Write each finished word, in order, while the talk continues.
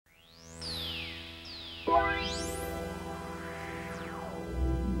Hey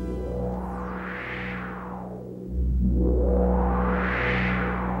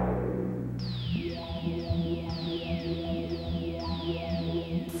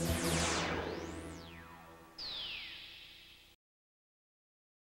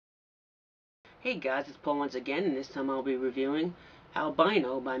guys, it's Paul once again, and this time I'll be reviewing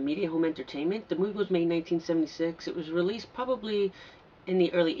Albino by Media Home Entertainment. The movie was made in 1976. It was released probably in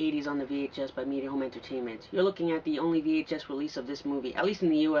the early 80s on the VHS by Media Home Entertainment. You're looking at the only VHS release of this movie, at least in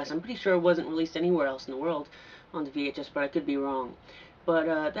the US. I'm pretty sure it wasn't released anywhere else in the world on the VHS, but I could be wrong.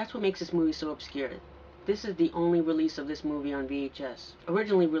 But that's what makes this movie so obscure. This is the only release of this movie on VHS.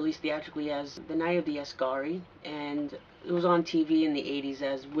 Originally released theatrically as The Night of the Askari, and it was on TV in the 80s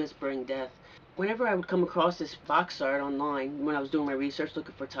as Whispering Death. Whenever I would come across this box art online when I was doing my research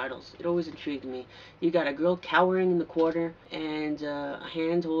looking for titles, it always intrigued me. You got a girl cowering in the corner and a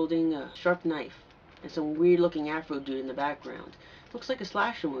hand holding a sharp knife and some weird looking afro dude in the background. Looks like a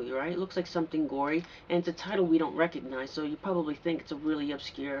slasher movie, right? It looks like something gory, and it's a title we don't recognize, so you probably think it's a really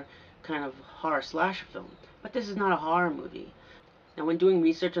obscure kind of horror slasher film. But this is not a horror movie. Now, when doing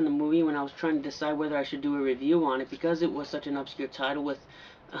research on the movie, when I was trying to decide whether I should do a review on it, because it was such an obscure title with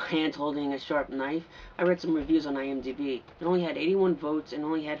a hand holding a sharp knife, I read some reviews on IMDb. It only had 81 votes and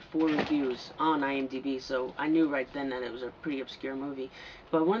only had 4 reviews on IMDb, so I knew right then that it was a pretty obscure movie.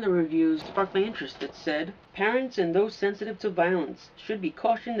 But one of the reviews sparked my interest. It said, "Parents and those sensitive to violence should be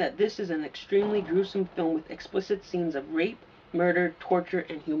cautioned that this is an extremely gruesome film with explicit scenes of rape, murder, torture,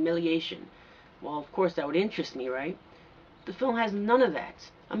 and humiliation." Well, of course that would interest me, right? The film has none of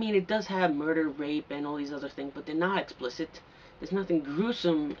that. I mean, it does have murder, rape, and all these other things, but they're not explicit. There's nothing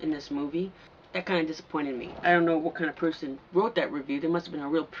gruesome in this movie. That kind of disappointed me. I don't know what kind of person wrote that review. They must have been a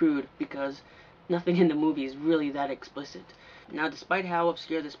real prude, because nothing in the movie is really that explicit. Now, despite how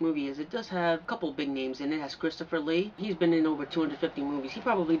obscure this movie is, it does have a couple big names in it. It has Christopher Lee. He's been in over 250 movies. He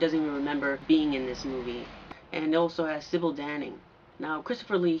probably doesn't even remember being in this movie. And it also has Sybil Danning. Now,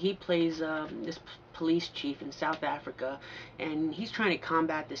 Christopher Lee, he plays this police chief in South Africa, and he's trying to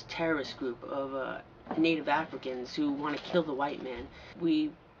combat this terrorist group of Native Africans who want to kill the white man.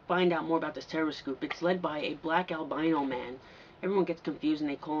 We find out more about this terrorist group. It's led by a black albino man. Everyone gets confused and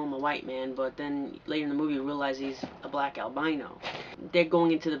they call him a white man, but then later in the movie you realize he's a black albino. They're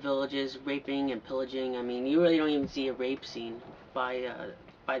going into the villages, raping and pillaging. I mean, you really don't even see a rape scene by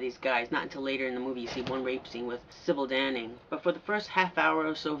these guys. Not until later in the movie you see one rape scene with Sybil Danning. But for the first half hour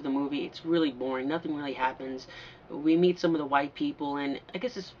or so of the movie, it's really boring. Nothing really happens. We meet some of the white people, and I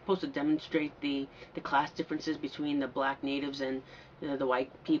guess it's supposed to demonstrate the class differences between the black natives and the white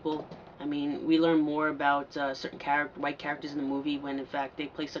people. I mean, we learn more about certain white characters in the movie when in fact they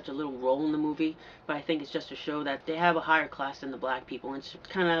play such a little role in the movie, but I think it's just to show that they have a higher class than the black people, and it's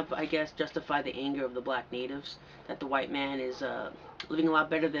kind of, I guess, justify the anger of the black natives, that the white man is living a lot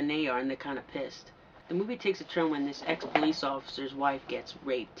better than they are, and they're kind of pissed. The movie takes a turn when this ex-police officer's wife gets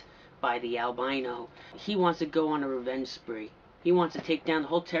raped by the albino. He wants to go on a revenge spree. He wants to take down the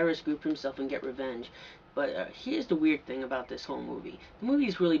whole terrorist group himself and get revenge. But here's the weird thing about this whole movie. The movie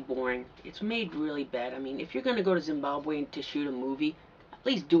is really boring. It's made really bad. I mean, if you're going to go to Zimbabwe to shoot a movie, at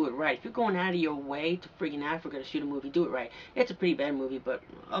least do it right. If you're going out of your way to friggin' Africa to shoot a movie, do it right. It's a pretty bad movie, but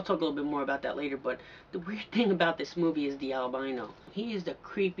I'll talk a little bit more about that later. But the weird thing about this movie is the albino. He is the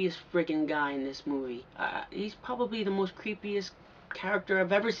creepiest friggin' guy in this movie. He's probably the most creepiest character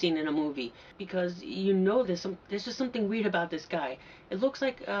I've ever seen in a movie, because you know there's just something weird about this guy. It looks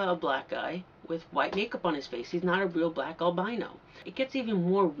like a black guy with white makeup on his face. He's not a real black albino. It gets even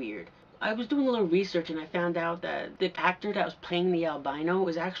more weird. I was doing a little research and I found out that the actor that was playing the albino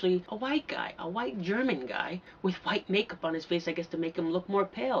was actually a white guy, a white German guy with white makeup on his face, I guess to make him look more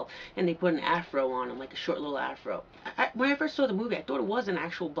pale, and they put an afro on him, like a short little afro. When I first saw the movie, I thought it was an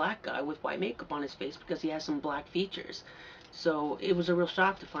actual black guy with white makeup on his face because he has some black features. So it was a real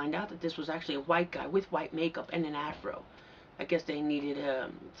shock to find out that this was actually a white guy with white makeup and an afro. I guess they needed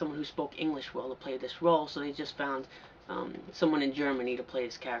someone who spoke English well to play this role, so they just found someone in Germany to play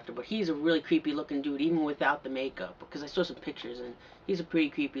this character. But he's a really creepy looking dude, even without the makeup, because I saw some pictures and he's a pretty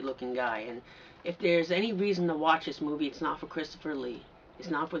creepy looking guy. And if there's any reason to watch this movie, it's not for Christopher Lee. It's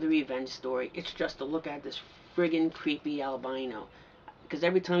not for the revenge story. It's just to look at this friggin' creepy albino. Because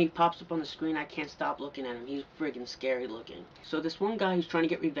every time he pops up on the screen, I can't stop looking at him. He's friggin' scary looking. So this one guy who's trying to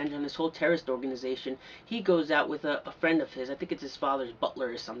get revenge on this whole terrorist organization, he goes out with a friend of his. I think it's his father's butler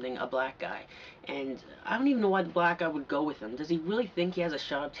or something, a black guy. And I don't even know why the black guy would go with him. Does he really think he has a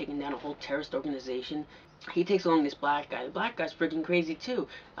shot of taking down a whole terrorist organization? He takes along this black guy. The black guy's freaking crazy too.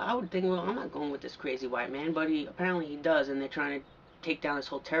 I would think, well, I'm not going with this crazy white man, but apparently he does, and they're trying to take down this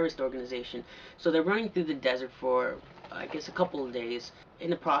whole terrorist organization. So they're running through the desert for, I guess, a couple of days. In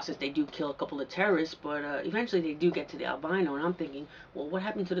the process, they do kill a couple of terrorists, but eventually they do get to the albino, and I'm thinking, well, what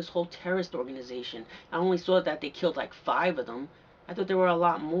happened to this whole terrorist organization? I only saw that they killed like 5 of them. I thought there were a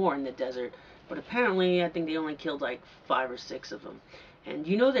lot more in the desert, but apparently I think they only killed like 5 or 6 of them. And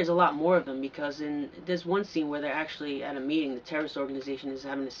you know there's a lot more of them because there's one scene where they're actually at a meeting. The terrorist organization is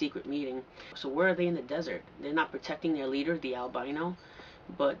having a secret meeting. So where are they in the desert? They're not protecting their leader, the albino?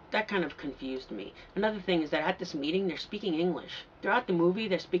 But that kind of confused me. Another thing is that at this meeting, they're speaking English. Throughout the movie,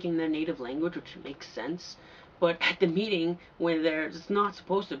 they're speaking their native language, which makes sense. But at the meeting, where there's not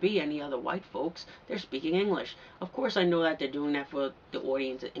supposed to be any other white folks, they're speaking English. Of course, I know that they're doing that for the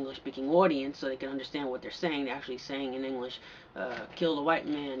audience, the English-speaking audience, so they can understand what they're saying. They're actually saying in English, kill the white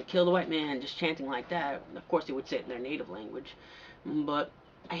man, just chanting like that. Of course, they would say it in their native language. But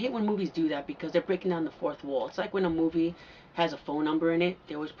I hate when movies do that because they're breaking down the fourth wall. It's like when a movie has a phone number in it,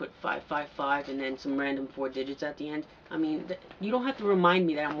 they always put 555 and then some random 4 digits at the end. I mean, you don't have to remind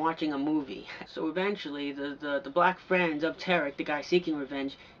me that I'm watching a movie. So eventually, the black friend of Tarek, the guy seeking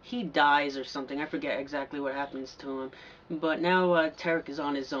revenge, he dies or something. I forget exactly what happens to him. But now Tarek is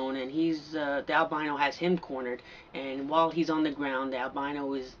on his own, and the albino has him cornered. And while he's on the ground, the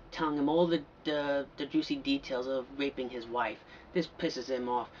albino is telling him all the juicy details of raping his wife. This pisses him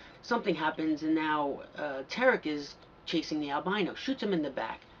off. Something happens, and now Tarek is chasing the albino, shoots him in the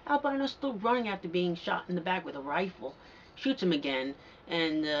back. Albino's still running after being shot in the back with a rifle, shoots him again,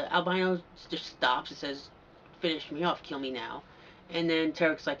 and albino just stops and says, finish me off, kill me now. And then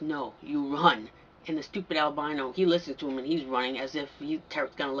Tarek's like, no, you run. And the stupid albino, he listens to him and he's running as if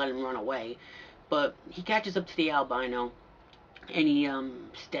Tarek's gonna let him run away. But he catches up to the albino and he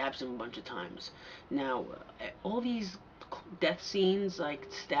stabs him a bunch of times. Now, all these death scenes, like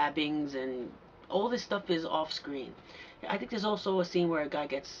stabbings and all this stuff, is off screen. I think there's also a scene where a guy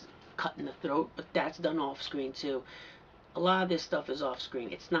gets cut in the throat, but that's done off screen too. A lot of this stuff is off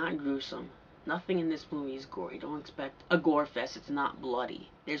screen. It's not gruesome. Nothing in this movie is gory. Don't expect a gore fest. It's not bloody.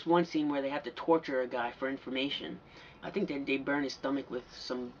 There's one scene where they have to torture a guy for information. I think they burn his stomach with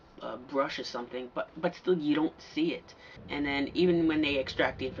some brush or something, but still you don't see it. And then even when they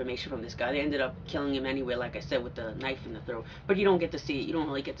extract the information from this guy, they ended up killing him anyway, like I said, with the knife in the throat. But you don't get to see it. You don't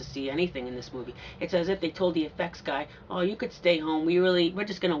really get to see anything in this movie. It's as if they told the effects guy, oh, you could stay home. We're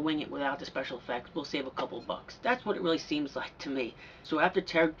just gonna wing it without the special effects. We'll save a couple bucks. That's what it really seems like to me. So after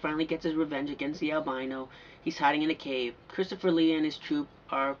Tarek finally gets his revenge against the albino, he's hiding in a cave. Christopher Lee and his troop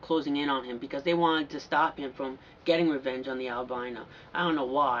are closing in on him because they wanted to stop him from getting revenge on the albino. I don't know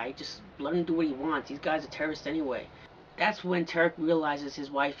why. Just let him do what he wants. These guys are terrorists anyway. That's when Tarek realizes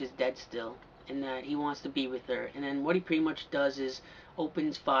his wife is dead still and that he wants to be with her. And then what he pretty much does is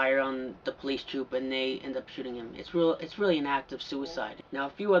opens fire on the police troop and they end up shooting him. It's really an act of suicide. Now,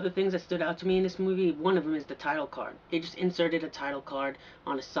 a few other things that stood out to me in this movie, one of them is the title card. They just inserted a title card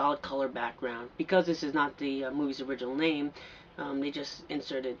on a solid color background. Because this is not the movie's original name, they just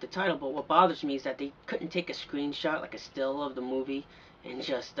inserted the title. But what bothers me is that they couldn't take a screenshot, like a still of the movie, and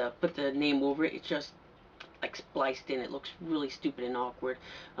just put the name over it. It's just like spliced in. It looks really stupid and awkward.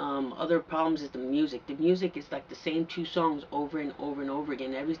 Other problems is the music. The music is like the same 2 songs over and over and over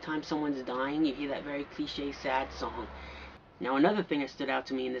again. Every time someone's dying, you hear that very cliche sad song. Now, another thing that stood out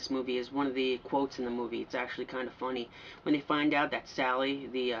to me in this movie is one of the quotes in the movie. It's actually kind of funny. When they find out that Sally,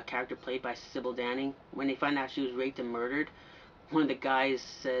 the character played by Sybil Danning, when they find out she was raped and murdered, one of the guys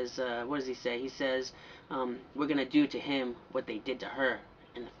says, what does he say? He says, we're going to do to him what they did to her.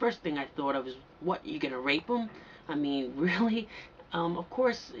 And the first thing I thought of is, what, you going to rape him? I mean, really? Of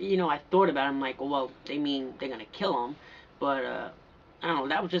course, you know, I thought about it. I'm like, well, they mean they're going to kill him. But, I don't know,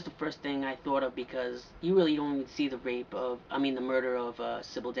 that was just the first thing I thought of because you really don't even see the the murder of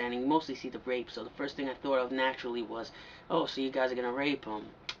Sybil Danning. You mostly see the rape. So the first thing I thought of naturally was, oh, so you guys are going to rape him.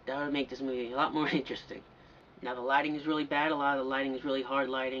 That would make this movie a lot more interesting. Now, the lighting is really bad. A lot of the lighting is really hard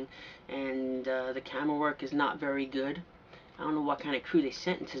lighting. And the camera work is not very good. I don't know what kind of crew they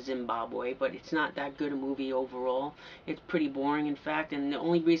sent into Zimbabwe, but it's not that good a movie overall. It's pretty boring, in fact, and the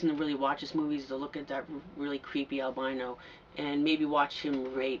only reason to really watch this movie is to look at that really creepy albino and maybe watch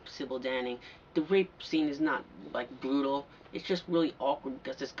him rape Sybil Danning. The rape scene is not, like, brutal. It's just really awkward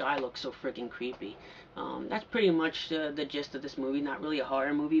because this guy looks so freaking creepy. That's pretty much the gist of this movie. Not really a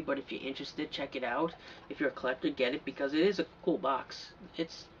horror movie, but if you're interested, check it out. If you're a collector, get it because it is a cool box.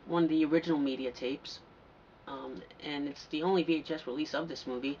 It's one of the original media tapes. And it's the only VHS release of this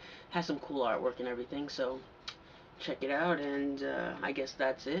movie. Has some cool artwork and everything, so check it out, and I guess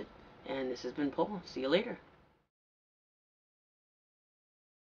that's it. And this has been Paul. See you later.